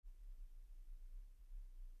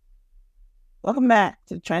Welcome back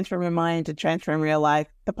to Transform Your Mind to Transform Real Life,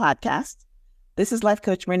 the podcast. This is Life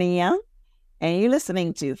Coach Myrna Young, and you're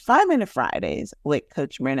listening to 5-Minute Fridays with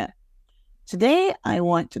Coach Myrna. Today, I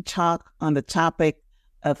want to talk on the topic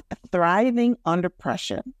of thriving under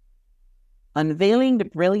pressure, unveiling the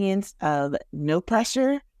brilliance of no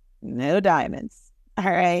pressure, no diamonds. All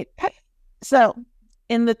right. So,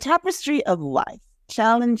 in the tapestry of life,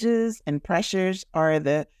 challenges and pressures are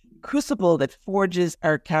the crucible that forges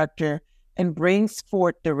our character and brings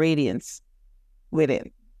forth the radiance within.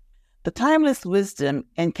 The timeless wisdom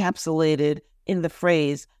encapsulated in the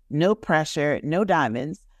phrase, no pressure, no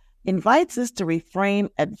diamonds, invites us to reframe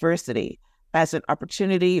adversity as an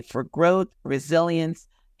opportunity for growth, resilience,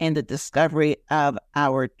 and the discovery of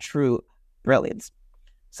our true brilliance.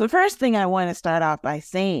 So the first thing I want to start off by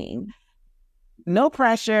saying, no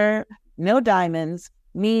pressure, no diamonds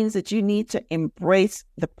means that you need to embrace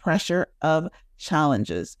the pressure of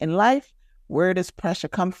challenges. In life, where does pressure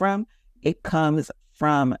come from? It comes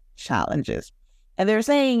from challenges. And they're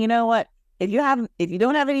saying, you know what? If you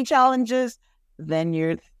don't have any challenges, then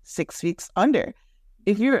you're 6 feet under.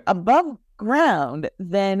 If you're above ground,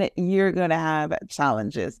 then you're going to have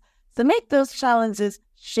challenges. So make those challenges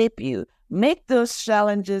shape you. Make those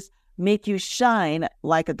challenges make you shine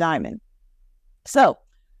like a diamond. So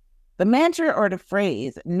the mantra or the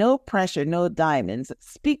phrase, no pressure, no diamonds,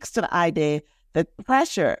 speaks to the idea that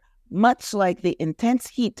pressure, much like the intense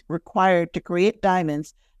heat required to create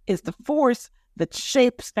diamonds, is the force that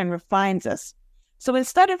shapes and refines us. So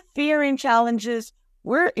instead of fearing challenges,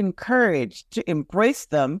 we're encouraged to embrace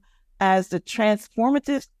them as the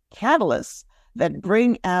transformative catalysts that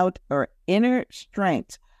bring out our inner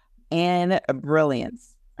strength and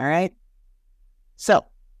brilliance. All right? So,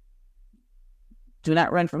 do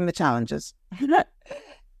not run from the challenges.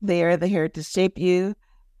 They are here to shape you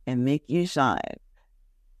and make you shine.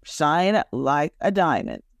 Shine like a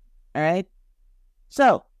diamond. All right?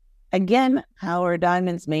 So, again, how are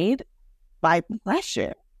diamonds made? By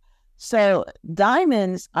pressure. So,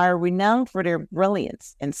 diamonds are renowned for their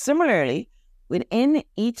brilliance. And similarly, within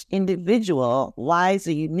each individual lies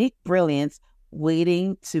a unique brilliance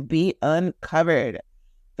waiting to be uncovered.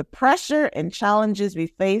 The pressure and challenges we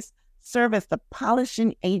face serve as the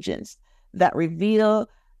polishing agents that reveal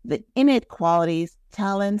the innate qualities,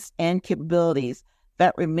 talents, and capabilities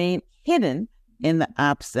that remain hidden in the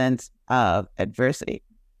absence of adversity.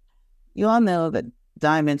 You all know that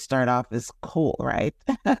diamonds start off as coal, right?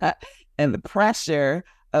 And the pressure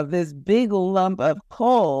of this big lump of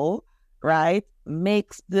coal, right,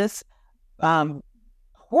 makes this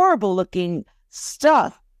horrible looking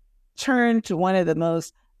stuff turn to one of the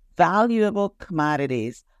most valuable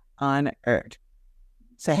commodities on earth.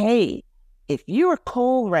 So, hey, if you are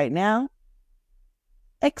cold right now,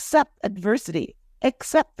 accept adversity,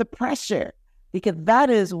 accept the pressure, because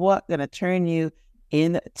that is what's going to turn you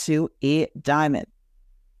into a diamond.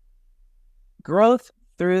 Growth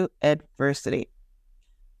through adversity.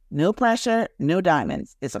 No pressure, no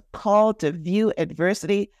diamonds is a call to view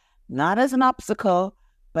adversity not as an obstacle,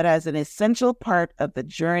 but as an essential part of the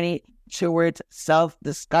journey towards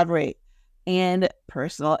self-discovery and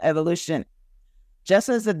personal evolution. Just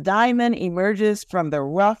as a diamond emerges from the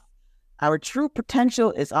rough, our true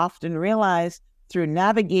potential is often realized through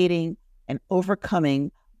navigating and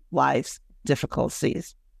overcoming life's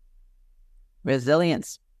difficulties.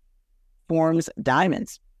 Resilience forms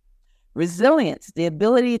diamonds. Resilience, the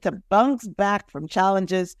ability to bounce back from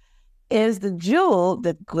challenges, is the jewel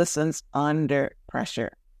that glistens under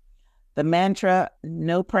pressure. The mantra,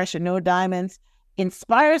 no pressure, no diamonds,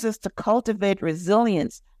 inspires us to cultivate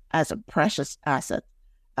resilience as a precious asset,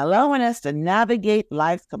 allowing us to navigate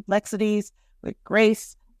life's complexities with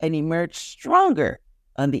grace and emerge stronger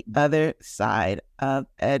on the other side of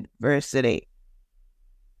adversity.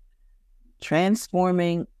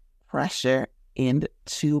 Transforming pressure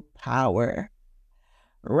into power.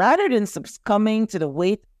 Rather than succumbing to the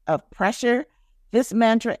weight of pressure, this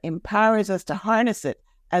mantra empowers us to harness it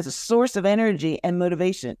as a source of energy and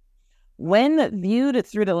motivation. When viewed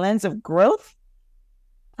through the lens of growth,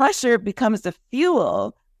 pressure becomes the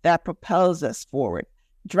fuel that propels us forward,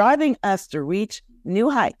 driving us to reach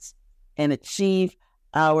new heights and achieve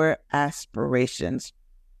our aspirations.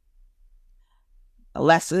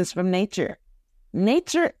 Lessons from nature.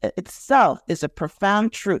 Nature itself is a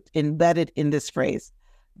profound truth embedded in this phrase.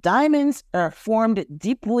 Diamonds are formed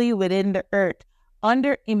deeply within the earth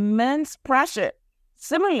under immense pressure.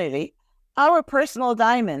 Similarly, our personal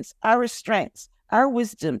diamonds, our strengths, our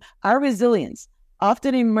wisdom, our resilience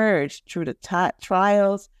often emerge through the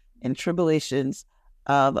trials and tribulations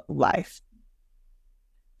of life.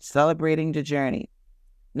 Celebrating the journey.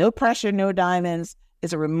 No pressure, no diamonds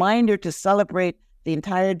is a reminder to celebrate the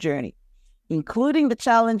entire journey, including the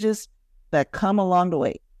challenges that come along the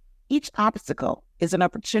way. Each obstacle is an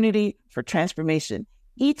opportunity for transformation.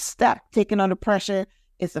 Each step taken under pressure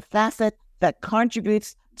is a facet that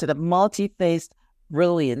contributes to the multi-faced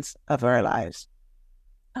brilliance of our lives.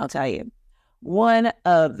 I'll tell you, one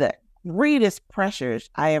of the greatest pressures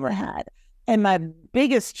I ever had, and my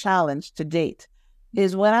biggest challenge to date,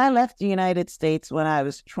 is when I left the United States when I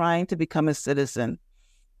was trying to become a citizen,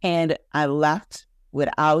 and I left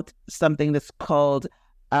without something that's called,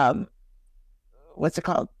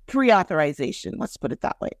 pre-authorization. Let's put it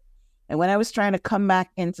that way. And when I was trying to come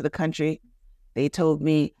back into the country, they told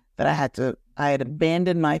me that I had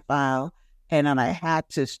abandoned my file and then I had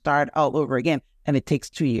to start all over again. And it takes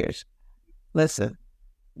 2 years. Listen,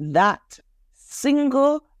 that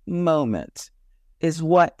single moment is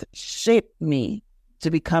what shaped me to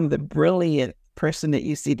become the brilliant person that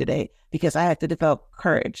you see today, because I had to develop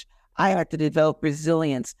courage. I had to develop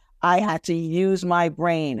resilience. I had to use my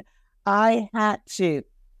brain. I had to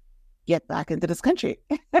get back into this country.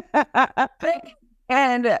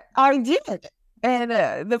 And I did. And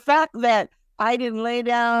the fact that I didn't lay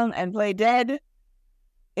down and play dead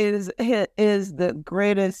is the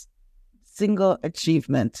greatest single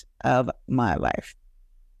achievement of my life.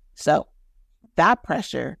 So that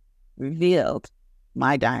pressure revealed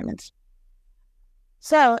my diamonds.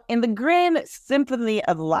 So in the grand symphony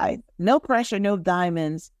of life, no pressure, no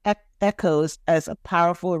diamonds echoes as a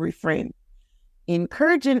powerful refrain,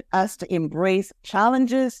 encouraging us to embrace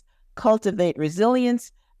challenges, cultivate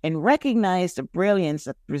resilience, and recognize the brilliance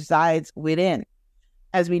that resides within.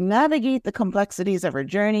 As we navigate the complexities of our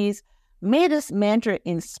journeys, may this mantra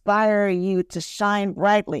inspire you to shine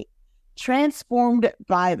brightly, transformed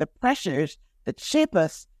by the pressures that shape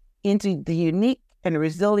us into the unique and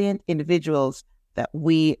resilient individuals that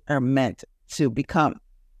we are meant to become.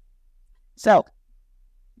 So,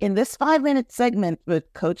 in this 5-minute segment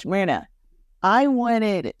with Coach Myrna, I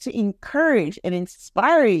wanted to encourage and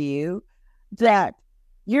inspire you that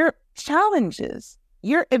your challenges,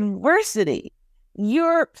 your adversity,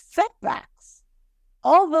 your setbacks,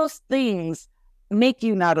 all those things make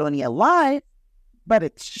you not only alive, but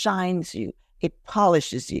it shines you, it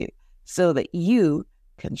polishes you so that you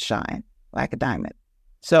can shine like a diamond.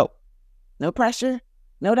 So, no pressure,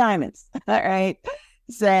 no diamonds. All right.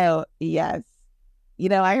 So, yes.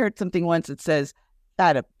 I heard something once that says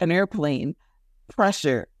that an airplane,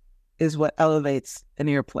 pressure is what elevates an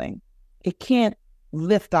airplane. It can't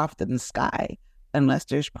lift off to the sky unless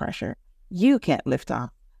there's pressure. You can't lift off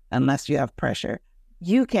unless you have pressure.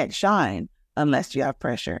 You can't shine unless you have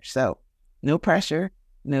pressure. So, no pressure,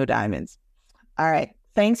 no diamonds. All right.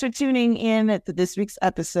 Thanks for tuning in to this week's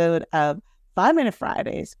episode of 5-Minute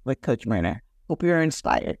Fridays with Coach Myrna. Hope you're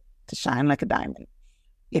inspired to shine like a diamond.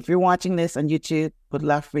 If you're watching this on YouTube, would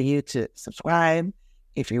love for you to subscribe.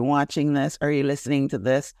 If you're watching this or you're listening to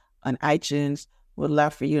this on iTunes, would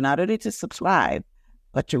love for you not only to subscribe,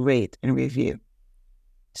 but to rate and review.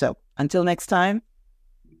 So until next time,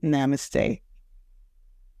 namaste.